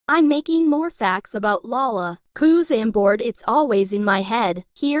I'm making more facts about Lala. Cause I'm bored, it's always in my head.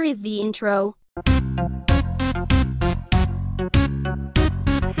 Here is the intro.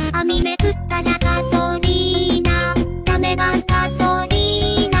 網めくったらガソリーナダメバスガソ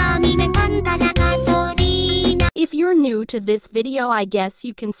リーナ網めかんだらガソリーナ If you're new to this video, I guess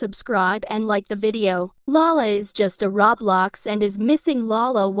you can subscribe and like the video. Lala is just a Roblox and is missing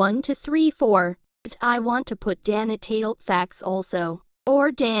Lala 1 to 3 4. But I want to put Dan Untitled facts also.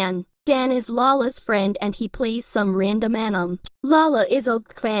 Or Dan. Dan is Lala's friend and he plays some random anime. Lala is a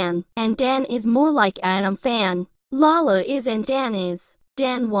fan and Dan is more like anime fan. Lala is and Dan is.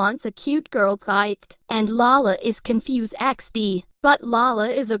 Dan wants a cute girl like, and Lala is confused XD. But Lala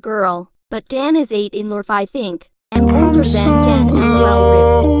is a girl. But Dan is 8 in life, I think. And older than Dan and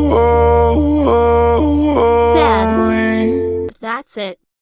well ripped. Sad. That's it.